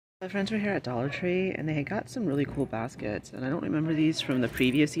My friends were here at Dollar Tree and they had got some really cool baskets, and I don't remember these from the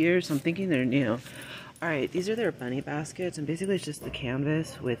previous years, so I'm thinking they're new. Alright, these are their bunny baskets, and basically it's just the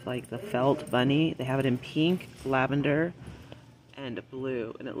canvas with like the felt bunny. They have it in pink, lavender, and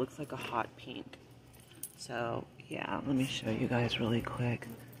blue, and it looks like a hot pink. So yeah, let me show you guys really quick.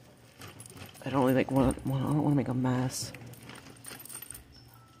 I don't really want to make a mess.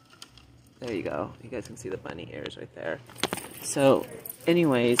 There you go. You guys can see the bunny ears right there. So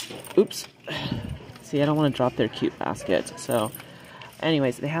anyways, oops. See, I don't want to drop their cute baskets. So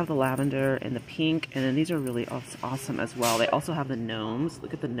anyways, they have the lavender and the pink, and then these are really awesome as well. They also have the gnomes.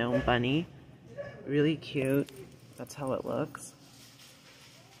 Look at the gnome bunny. Really cute. That's how it looks.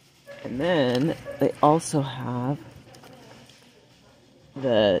 And then they also have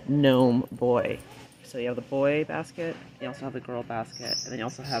the gnome boy. So you have the boy basket, you also have the girl basket, and then you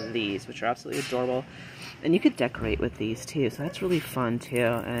also have these, which are absolutely adorable. And you could decorate with these too, so that's really fun too.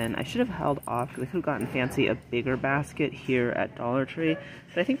 And I should have held off, because I could have gotten Fancy a bigger basket here at Dollar Tree,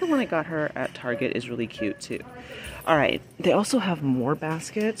 but I think the one I got her at Target is really cute too. Alright, they also have more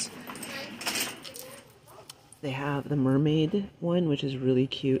baskets. They have the mermaid one, which is really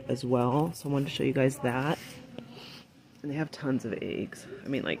cute as well, so I wanted to show you guys that. And they have tons of eggs. I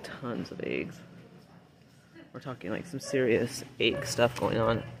mean, like tons of eggs. We're talking like some serious egg stuff going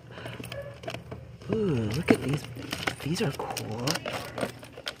on. Ooh, look at these. These are cool.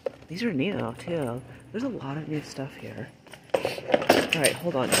 These are new too. There's a lot of new stuff here. Alright,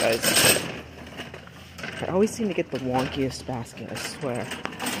 hold on guys. I always seem to get the wonkiest basket, I swear.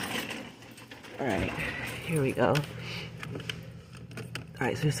 Alright, here we go.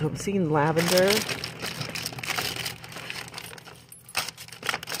 Alright, so I'm seeing lavender.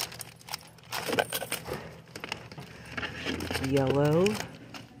 Yellow.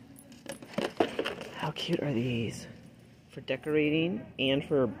 How cute are these? For decorating and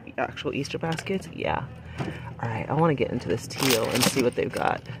for actual Easter baskets? Yeah. Alright, I want to get into this teal and see what they've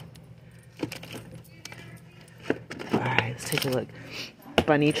got. Alright, let's take a look.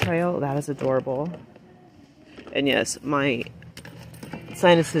 Bunny trail, that is adorable. And yes, my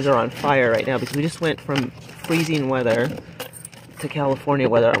sinuses are on fire right now because we just went from freezing weather to California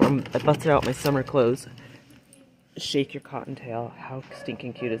weather. I busted out my summer clothes. Shake your cottontail. How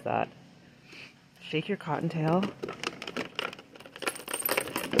stinking cute is that? Shake your cottontail.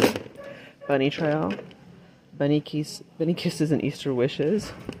 Bunny trail. Bunny kisses and Easter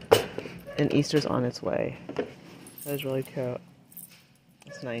wishes. And Easter's on its way. That is really cute.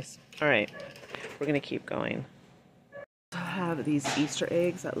 That's nice. Alright, we're gonna keep going. I have these Easter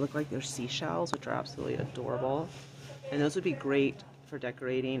eggs that look like they're seashells, which are absolutely adorable. And those would be great for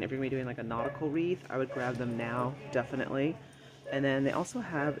decorating. If you're gonna be doing like a nautical wreath, I would grab them now, definitely. And then they also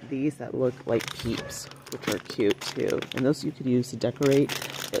have these that look like peeps, which are cute too. And those you could use to decorate.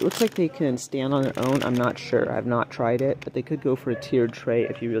 It looks like they can stand on their own. I'm not sure. I've not tried it, but they could go for a tiered tray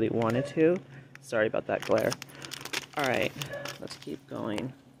if you really wanted to. Sorry about that glare. Alright, let's keep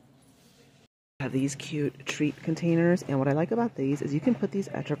going. I have these cute treat containers, and what I like about these is you can put these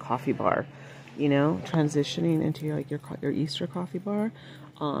at your coffee bar. You know, transitioning into your Easter coffee bar.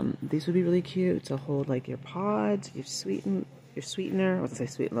 These would be really cute to hold like your pods, your sweetener. I was gonna say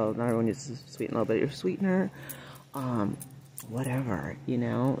sweet and low. Not everyone uses sweet and low, but your sweetener, whatever, you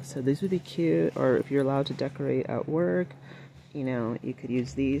know. So these would be cute. Or if you're allowed to decorate at work, you know, you could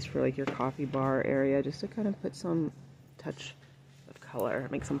use these for like your coffee bar area, just to kind of put some touch of color,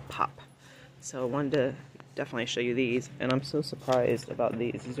 make some pop. So I wanted to definitely show you these, and I'm so surprised about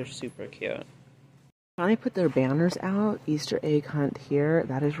these. These are super cute. Finally put their banners out. Easter egg hunt here.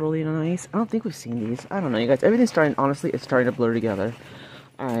 That is really nice. I don't think we've seen these. I don't know, you guys. Everything's starting, honestly, it's starting to blur together.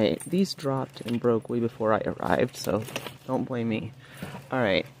 Alright, these dropped and broke way before I arrived, so don't blame me.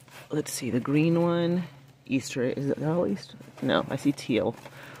 Alright, let's see. The green one. Easter, is it all Easter? No, I see teal.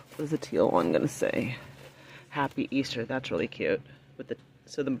 What is the teal one gonna say? Happy Easter. That's really cute. With the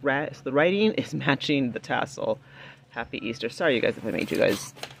so the writing is matching the tassel. Happy Easter. Sorry, you guys, if I made you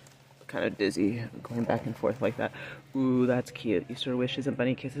guys kind of dizzy going back and forth like that. Ooh, that's cute. Easter wishes and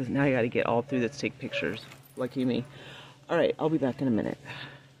bunny kisses. Now you got to get all through this to take pictures. Lucky me. Alright, I'll be back in a minute.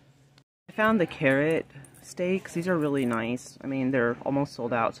 I found the carrot steaks. These are really nice. I mean, they're almost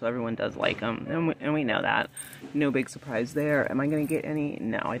sold out, so everyone does like them. And we know that. No big surprise there. Am I going to get any?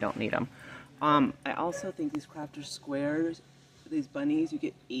 No, I don't need them. I also think these Crafter Squares, these bunnies, you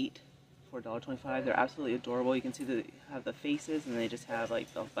get 8 for $1.25. They're absolutely adorable. You can see they have the faces, and they just have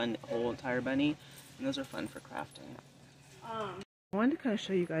like the whole entire bunny. And those are fun for crafting. I wanted to kind of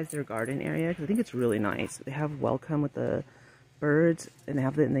show you guys their garden area, because I think it's really nice. They have welcome with the birds, and they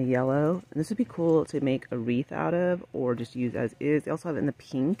have it in the yellow. And this would be cool to make a wreath out of, or just use as is. They also have it in the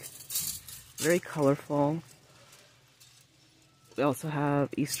pink. Very colorful. We also have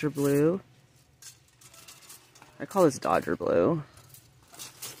Easter blue. I call this Dodger blue.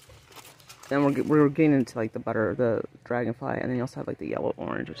 Then we're getting into like the dragonfly, and then you also have like the yellow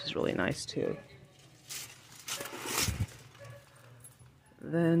orange, which is really nice too.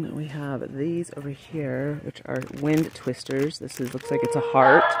 Then we have these over here, which are wind twisters. This looks like it's a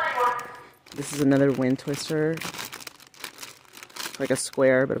heart. This is another wind twister. It's like a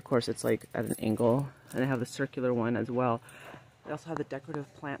square, but of course it's like at an angle. And I have the circular one as well. They also have the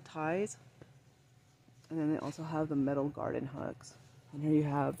decorative plant ties. And then they also have the metal garden hooks. And here you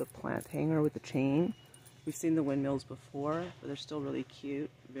have the plant hanger with the chain. We've seen the windmills before, but they're still really cute.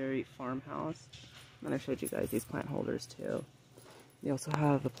 Very farmhouse. And I showed you guys these plant holders too. They also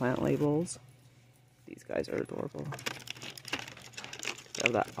have the plant labels. These guys are adorable. They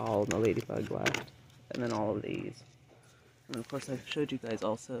have that all in the ladybug left. And then all of these. And of course I showed you guys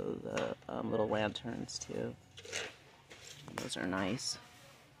also the little lanterns too. And those are nice.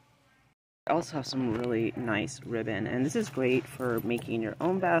 I also have some really nice ribbon. And this is great for making your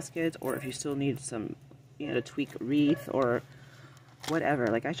own baskets, or if you still need some, you know, to tweak a wreath or whatever.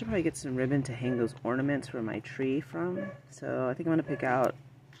 Like, I should probably get some ribbon to hang those ornaments for my tree from. So I think I'm gonna pick out,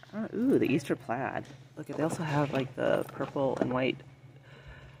 ooh, the Easter plaid. Look, they also have like the purple and white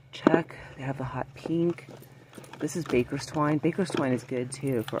check. They have the hot pink. This is baker's twine. Baker's twine is good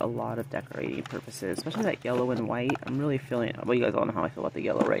too for a lot of decorating purposes, especially that yellow and white. I'm really feeling it. Well, you guys all know how I feel about the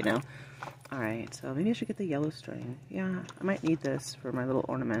yellow right now. Alright, so maybe I should get the yellow string. Yeah, I might need this for my little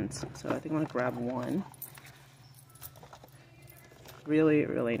ornaments. So I think I'm gonna grab one. Really,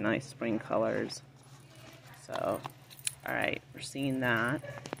 really nice spring colors. So, alright, we're seeing that.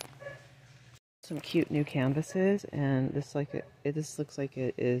 Some cute new canvases, and this this looks like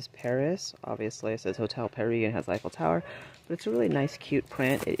it is Paris. Obviously, it says Hotel Paris and has Eiffel Tower, but it's a really nice, cute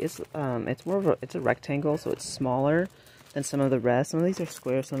print. It is, it's more of it's a rectangle, so it's smaller than some of the rest. Some of these are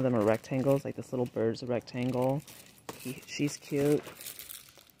square, some of them are rectangles. Like this little bird's a rectangle. She's cute.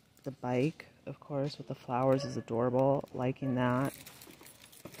 The bike, of course, with the flowers is adorable. Liking that.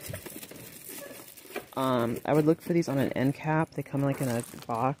 I would look for these on an end cap. They come like in a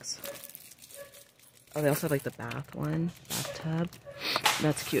box. Oh, they also have like the bathtub.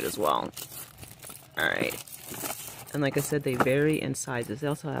 That's cute as well. Alright. And like I said, they vary in sizes. They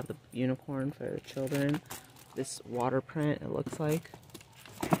also have the unicorn for children. This water print, it looks like.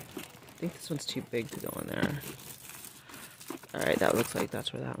 I think this one's too big to go in there. Alright, that looks like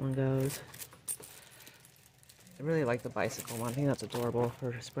that's where that one goes. I really like the bicycle one. I think that's adorable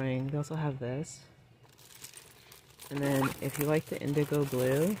for spring. They also have this. And then if you like the indigo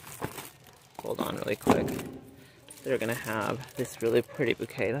blue, hold on really quick. They're going to have this really pretty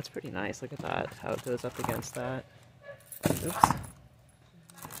bouquet. That's pretty nice. Look at that, how it goes up against that. Oops.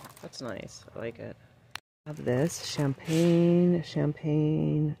 That's nice. I like it. I have this champagne,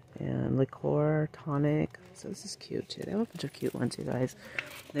 and liqueur, tonic. So this is cute too. They have a bunch of cute ones, you guys.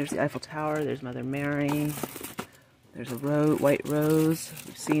 There's the Eiffel Tower. There's Mother Mary. There's a white rose.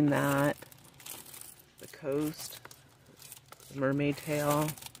 We've seen that. The coast. The mermaid tail.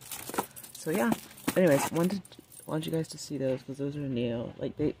 So yeah. Anyways, wanted you guys to see those because those are new.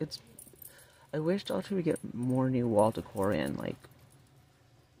 Like I wish Dollar Tree would get more new wall decor in. Like,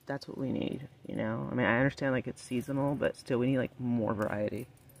 that's what we need, you know? I mean, I understand like it's seasonal, but still we need like more variety.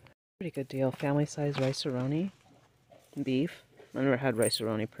 Pretty good deal. Family size rice-a-roni beef. I've never had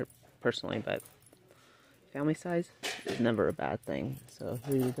rice-a-roni personally, but family size is never a bad thing. So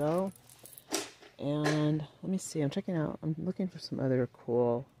here you go. And let me see. I'm looking for some other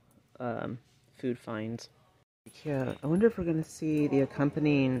cool food finds. Yeah, I wonder if we're gonna see the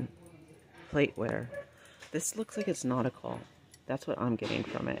accompanying plateware. This looks like it's nautical. That's what I'm getting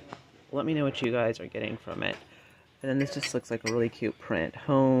from it. Let me know what you guys are getting from it. And then this just looks like a really cute print.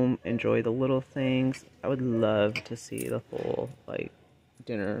 Home, enjoy the little things. I would love to see the full like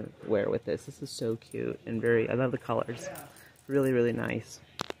dinner wear with this. This is so cute and I love the colors. Really, really nice.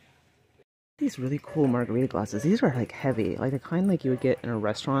 These really cool margarita glasses. These are like heavy, like the kind like you would get in a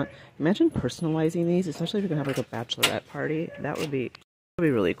restaurant. Imagine personalizing these, especially if you're gonna have like a bachelorette party. That would be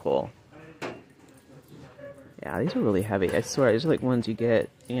really cool. Yeah, these are really heavy. I swear, these are like ones you get,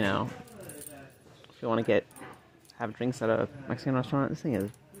 you know, if you want to have drinks at a Mexican restaurant. This thing is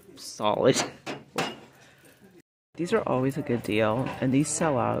solid. These are always a good deal, and these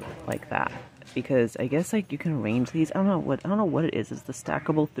sell out like that because I guess like you can arrange these. I don't know what it is. It's the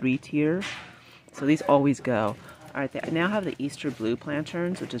stackable 3-tier, so these always go. Alright, they now have the Easter blue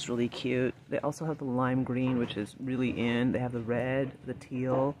planterns, which is really cute. They also have the lime green, which is really in. They have the red, the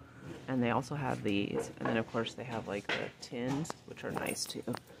teal, and they also have these. And then, of course, they have like the tins, which are nice too.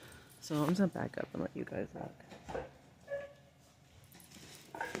 So I'm just going to back up and let you guys look.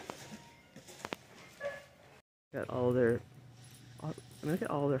 Got all their, look at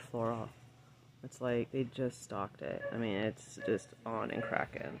all their floral. It's like they just stocked it. I mean, it's just on and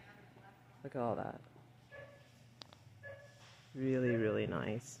cracking. Look at all that. Really, really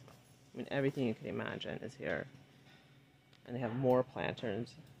nice. I mean, everything you can imagine is here. And they have more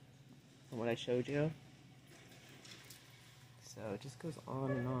planterns than what I showed you. So it just goes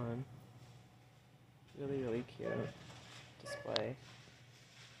on and on. Really, really cute display.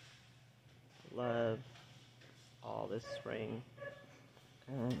 Love all this spring.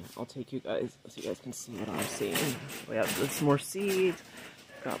 And I'll take you guys so you guys can see what I'm seeing. We have some more seeds.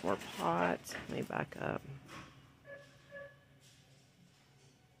 Got more pots. Let me back up.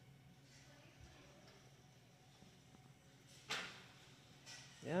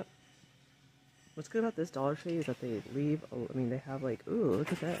 Yep. What's good about this Dollar Tree is that they leave, I mean, they have like, ooh,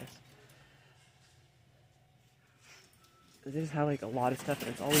 look at this. They just have like a lot of stuff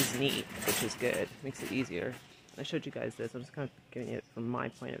and it's always neat, which is good. Makes it easier. I showed you guys this. I'm just kind of giving it from my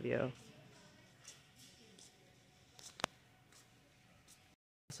point of view.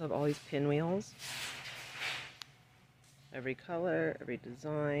 Also have all these pinwheels. Every color, every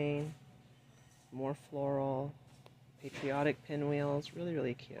design. More floral. Patriotic pinwheels. Really,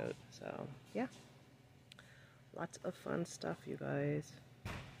 really cute. So, yeah. Lots of fun stuff, you guys.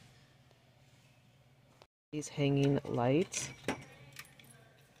 These hanging lights.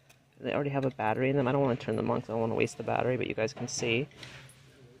 They already have a battery in them. I don't want to turn them on because I don't want to waste the battery, but you guys can see.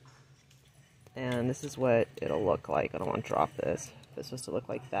 And this is what it'll look like. I don't want to drop this. It's supposed to look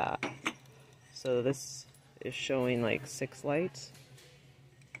like that. So this is showing like 6 lights.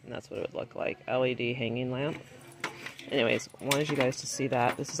 And that's what it would look like. LED hanging lamp. Anyways, I wanted you guys to see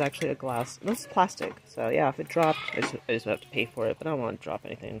that. This is actually a glass. This is plastic. So yeah, if it dropped, I just have to pay for it. But I don't want to drop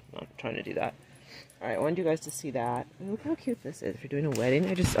anything. I'm not trying to do that. Alright, I wanted you guys to see that. Look how cute this is. If you're doing a wedding,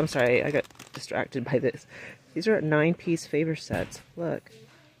 I'm sorry, I got distracted by this. These are 9-piece favor sets. Look.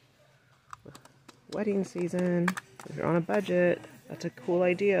 Wedding season. If you're on a budget, that's a cool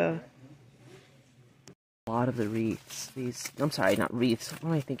idea. A lot of the wreaths. These, I'm sorry, not wreaths. What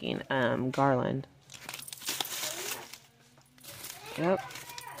am I thinking? Garland. Yep.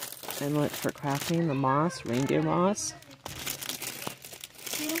 And look, for crafting, the moss, reindeer moss.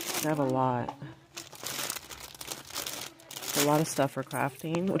 I have a lot. A lot of stuff for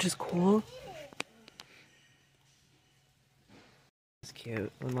crafting, which is cool. It's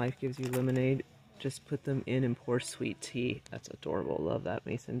cute. When life gives you lemonade, just put them in and pour sweet tea. That's adorable. Love that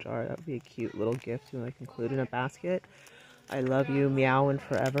mason jar. That would be a cute little gift you like include in a basket. I love you, meowing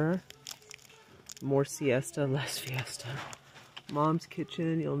forever. More siesta, less fiesta. Mom's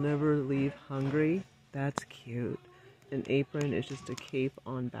kitchen, you'll never leave hungry. That's cute. An apron is just a cape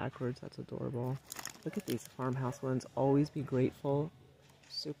on backwards. That's adorable. Look at these farmhouse ones. Always be grateful.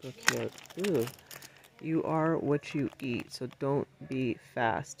 Super cute. Ooh. You are what you eat, so don't be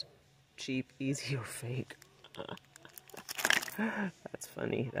fast, cheap, easy, or fake. That's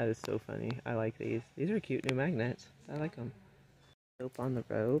funny. That is so funny. I like these. These are cute new magnets. I like them. Soap on the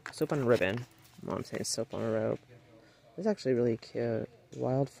rope. Soap on a ribbon. Mom's saying soap on a rope. It's actually really cute.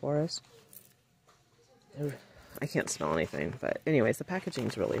 Wild forest. I can't smell anything, but anyways, the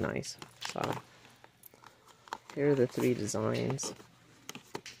packaging's really nice. So here are the 3 designs.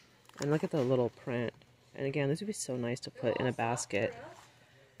 And look at the little print. And again, this would be so nice to put in a basket.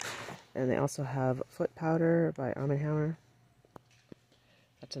 And they also have foot powder by Arm & Hammer.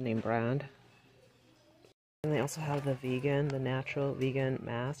 That's a name brand. And they also have the natural vegan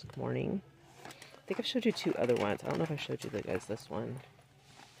mask morning. I think I've showed you 2 other ones. I don't know if I showed you guys this one.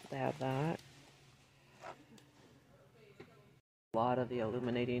 They have that. A lot of the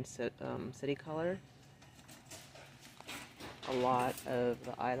illuminating city color. A lot of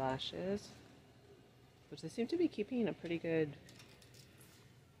the eyelashes, which they seem to be keeping a pretty good.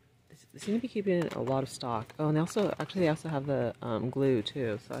 They seem to be keeping a lot of stock. Oh, and they also have the glue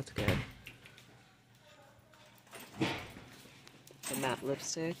too, so that's good. The matte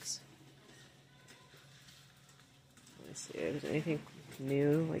lipsticks. Let's see if there's anything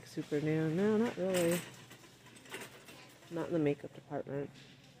new, like super new. No, not really. Not in the makeup department.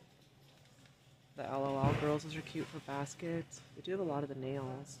 The LOL girls, those are cute for baskets. We do have a lot of the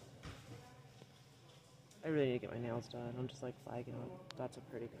nails. I really need to get my nails done. I'm just like flagging on. That's a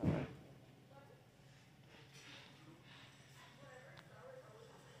pretty color.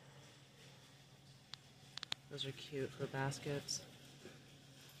 Those are cute for baskets.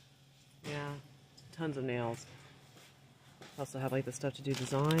 Yeah, tons of nails. Also have like the stuff to do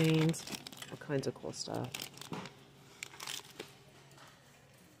designs, all kinds of cool stuff.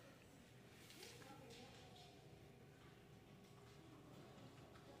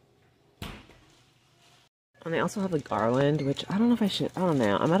 And they also have a garland, which I don't know if I should, I don't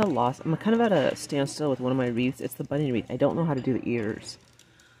know. I'm at a loss. I'm kind of at a standstill with one of my wreaths. It's the bunny wreath. I don't know how to do the ears.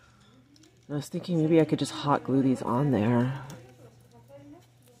 And I was thinking maybe I could just hot glue these on there.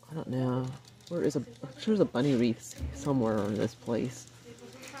 I don't know. Where is a, I'm sure there's a bunny wreath somewhere in this place.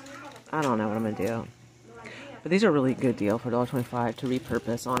 I don't know what I'm going to do. But these are a really good deal for $1.25 to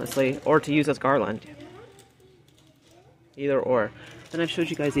repurpose, honestly. Or to use as garland. Either or. Then I've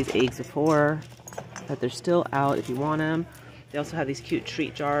showed you guys these eggs before. That they're still out if you want them. They also have these cute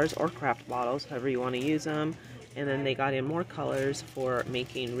treat jars or craft bottles, however you want to use them. And then they got in more colors for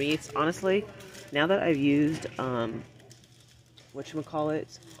making wreaths. Honestly, now that I've used,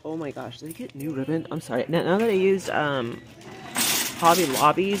 whatchamacallit, oh my gosh, did I get new ribbon? I'm sorry. Now that I used Hobby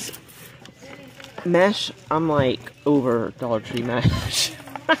Lobby's mesh, I'm like over Dollar Tree mesh.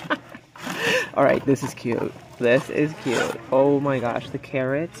 Alright, this is cute. This is cute. Oh my gosh, the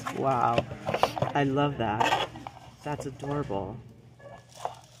carrots. Wow. I love that. That's adorable.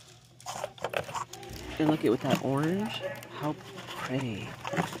 And look at with that orange. How pretty.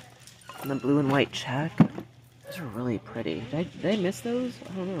 And the blue and white check. Those are really pretty. Did I miss those?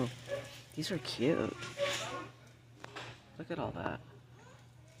 I don't know. These are cute. Look at all that.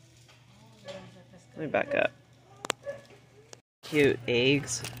 Let me back up. Cute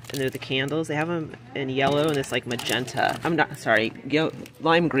eggs, and they're the candles. They have them in yellow and this like magenta. I'm not sorry,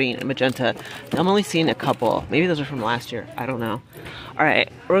 lime green and magenta. I'm only seeing a couple. Maybe those are from last year. I don't know. All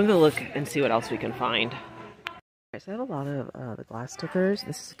right, we're gonna go look and see what else we can find. All right, so I have a lot of the glass stickers.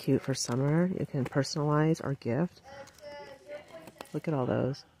 This is cute for summer. You can personalize or gift. Look at all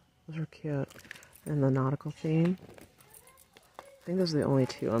those. Those are cute. And the nautical theme. I think those are the only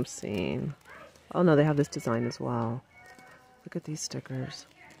two I'm seeing. Oh no, they have this design as well. Look at these stickers.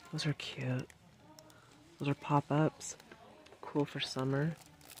 Those are cute. Those are pop-ups. Cool for summer.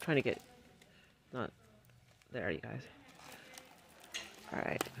 I'm trying to get... Not... There, you guys.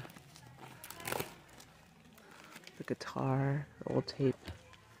 Alright. The guitar. The old tape.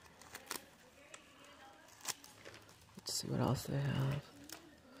 Let's see what else they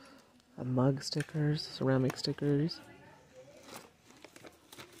have. Mug stickers. Ceramic stickers.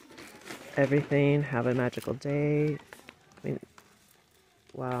 Everything. Have a magical day. I mean,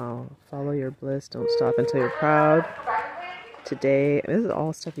 wow. Follow your bliss. Don't stop until you're proud. Today, this is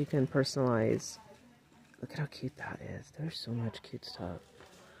all stuff you can personalize. Look at how cute that is. There's so much cute stuff.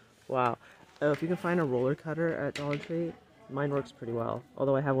 Wow. Oh, if you can find a roller cutter at Dollar Tree, mine works pretty well.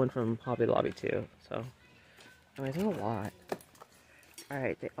 Although I have one from Hobby Lobby too. So, anyways, there's a lot.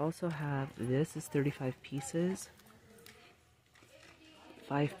 Alright, they also have, this is 35 pieces.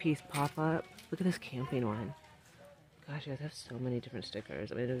 5-piece pop-up. Look at this camping one. Gosh, you guys have so many different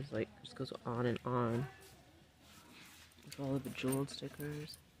stickers. I mean, it just goes on and on. With all of the jeweled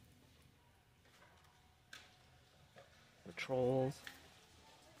stickers. The trolls.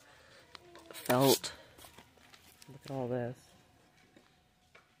 Felt. Look at all this.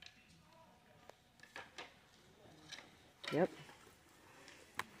 Yep.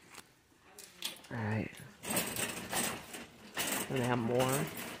 Alright. And they have more.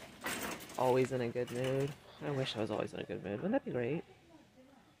 Always in a good mood. I wish I was always in a good mood. Wouldn't that be great?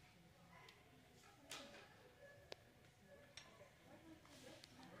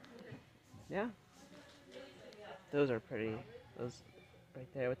 Yeah. Those are pretty. Those right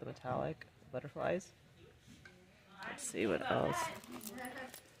there with the metallic butterflies. Let's see what else.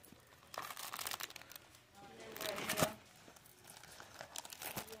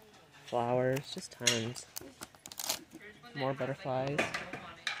 Flowers, just tons. More butterflies.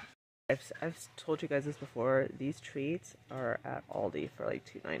 I've told you guys this before. These treats are at Aldi for like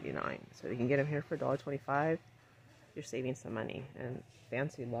 $2.99. So you can get them here for $1.25. You're saving some money, and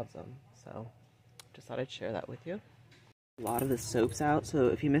Fancy loves them. So just thought I'd share that with you. A lot of the soaps out, so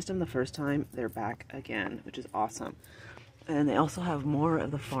if you missed them the first time, they're back again, which is awesome. And they also have more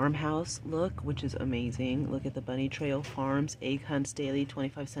of the farmhouse look, which is amazing. Look at the Bunny Trail Farms Egg Hunts Daily,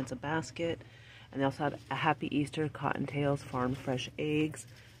 25 cents a basket. And they also have a Happy Easter Cottontails Farm Fresh Eggs.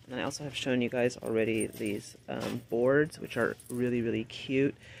 And I also have shown you guys already these boards, which are really, really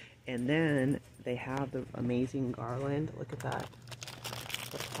cute. And then they have the amazing garland. Look at that.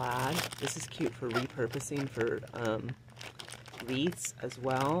 The plaid. This is cute for repurposing for wreaths as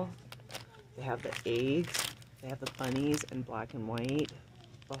well. They have the eggs. They have the bunnies in black and white.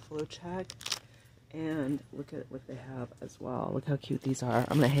 Buffalo check. And look at what they have as well. Look how cute these are.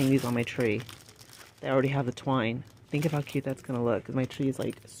 I'm going to hang these on my tree. They already have the twine. Think of how cute that's going to look. Because my tree is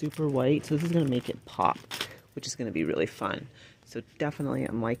like super white. So this is going to make it pop, which is going to be really fun. So definitely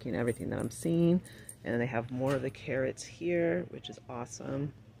I'm liking everything that I'm seeing. And then they have more of the carrots here, which is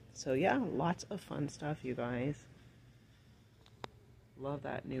awesome. So yeah, lots of fun stuff, you guys. Love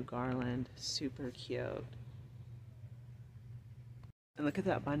that new garland. Super cute. And look at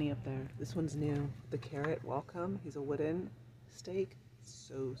that bunny up there. This one's new. The carrot, welcome. He's a wooden stake.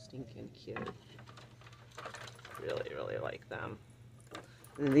 So stinking cute. Really, really like them.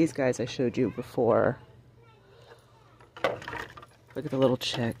 And then these guys I showed you before. Look at the little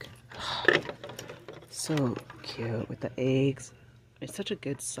chick. So cute with the eggs. It's such a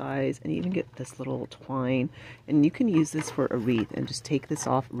good size, and you even get this little twine. And you can use this for a wreath and just take this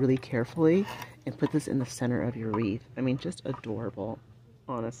off really carefully and put this in the center of your wreath. I mean, just adorable,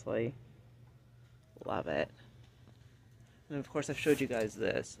 honestly. Love it. And of course, I've showed you guys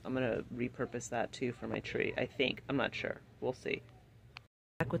this. I'm going to repurpose that too for my tree, I think. I'm not sure. We'll see.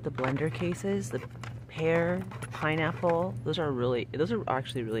 Back with the blender cases, the pear, the pineapple, those are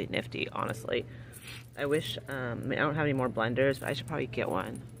actually really nifty, honestly. I wish, I mean, I don't have any more blenders, but I should probably get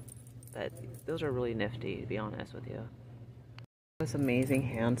one. But those are really nifty, to be honest with you. This amazing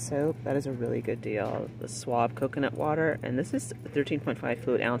hand soap, that is a really good deal. The Swab coconut water, and this is 13.5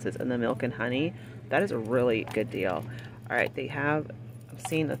 fluid ounces, and the milk and honey, that is a really good deal. All right, they have, I'm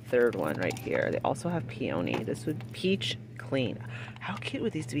seeing the third one right here. They also have peony. This would peach clean. How cute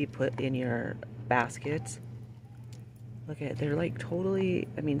would these be put in your baskets? Look at it, they're like totally,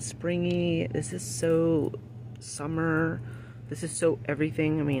 I mean, springy. This is so summer. This is so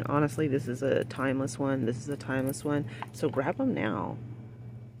everything. I mean, honestly, this is a timeless one. This is a timeless one. So grab them now.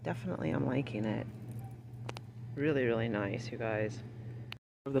 Definitely, I'm liking it. Really, really nice, you guys.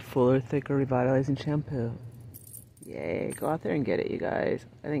 The Fuller Thicker Revitalizing Shampoo. Yay, go out there and get it, you guys.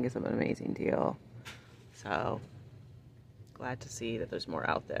 I think it's an amazing deal. So, glad to see that there's more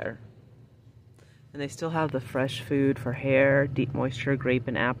out there. And they still have the fresh food for hair, deep moisture, grape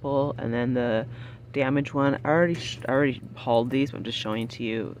and apple, and then the damaged one. I already hauled these, but I'm just showing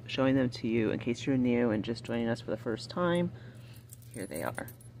them to you in case you're new and just joining us for the first time. Here they are.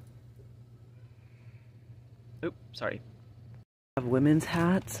 Oops, sorry. I have women's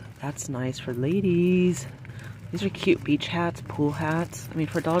hats. That's nice for ladies. These are cute beach hats, pool hats. I mean,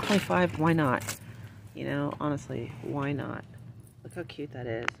 for $1.25, why not? You know, honestly, why not? Look how cute that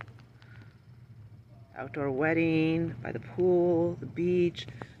is. Outdoor wedding, by the pool, the beach.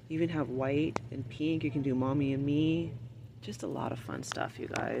 You even have white and pink. You can do mommy and me. Just a lot of fun stuff, you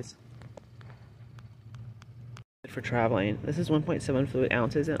guys. Good for traveling. This is 1.7 fluid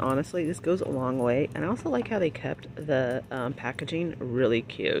ounces, and honestly, this goes a long way. And I also like how they kept the packaging really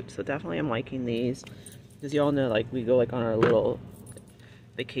cute. So definitely I'm liking these. Because you all know, like, we go like on our little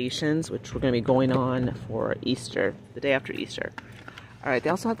vacations, which we're going to be going on for Easter, the day after Easter. Alright, they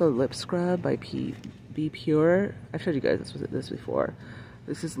also have the lip scrub by Be Pure. I've showed you guys this before.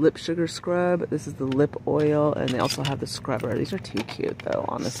 This is lip sugar scrub. This is the lip oil, and they also have the scrubber. These are too cute, though,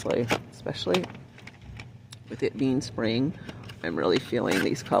 honestly. Especially with it being spring. I'm really feeling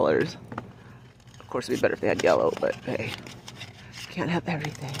these colors. Of course, it'd be better if they had yellow, but hey, can't have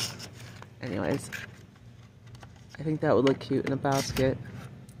everything. Anyways, I think that would look cute in a basket.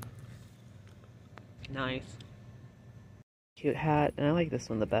 Nice. Cute hat, and I like this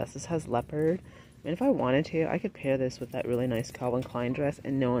one the best. This has leopard. I mean, if I wanted to, I could pair this with that really nice Calvin Klein dress,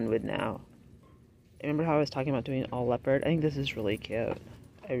 and no one would know. Remember how I was talking about doing all leopard? I think this is really cute.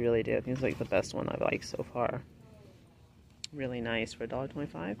 I really do. I think it's like the best one I've liked so far. Really nice for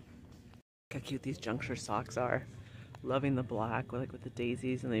 $1.25. Look how cute these juncture socks are. Loving the black, like with the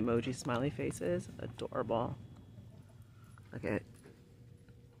daisies and the emoji smiley faces. Adorable. Look at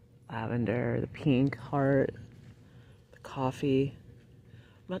lavender, the pink heart, the coffee.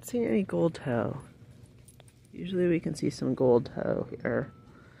 I'm not seeing any gold toe. Usually we can see some gold toe here.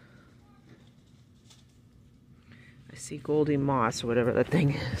 I see Goldie Moss or whatever that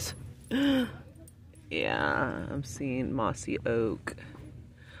thing is. Yeah, I'm seeing Mossy Oak.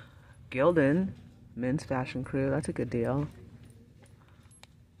 Gildan, men's fashion crew, that's a good deal.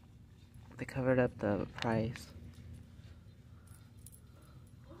 They covered up the price.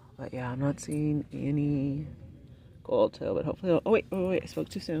 But yeah, I'm not seeing any gold toe, but hopefully, oh wait, I spoke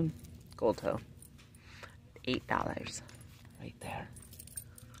too soon. Gold toe. $8 right there.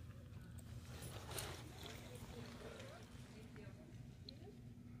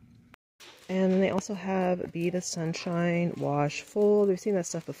 And then they also have Be the Sunshine Wash Fold. We've seen that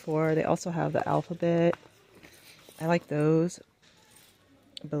stuff before. They also have the Alphabet. I like those.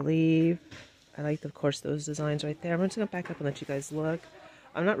 Believe. I liked, of course, those designs right there. I'm just going to back up and let you guys look.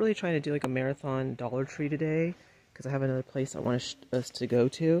 I'm not really trying to do like a marathon Dollar Tree today because I have another place I want us to go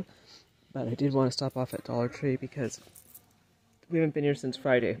to. But I did want to stop off at Dollar Tree because we haven't been here since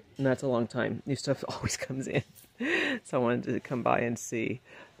Friday, and that's a long time. New stuff always comes in. So I wanted to come by and see.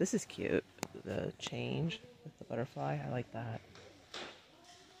 This is cute. The change with the butterfly. I like that.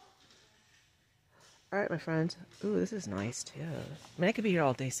 Alright, my friends. Ooh, this is nice, too. I mean, I could be here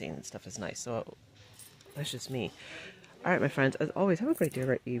all day saying that stuff is nice, so that's just me. Alright, my friends. As always, have a great day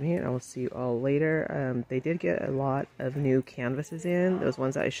or evening, and I will see you all later. They did get a lot of new canvases in, those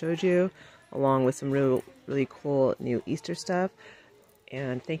ones that I showed you, along with some really cool new Easter stuff.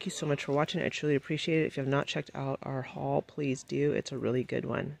 And thank you so much for watching. I truly appreciate it. If you have not checked out our haul, please do. It's a really good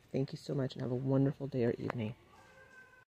one. Thank you so much, and have a wonderful day or evening.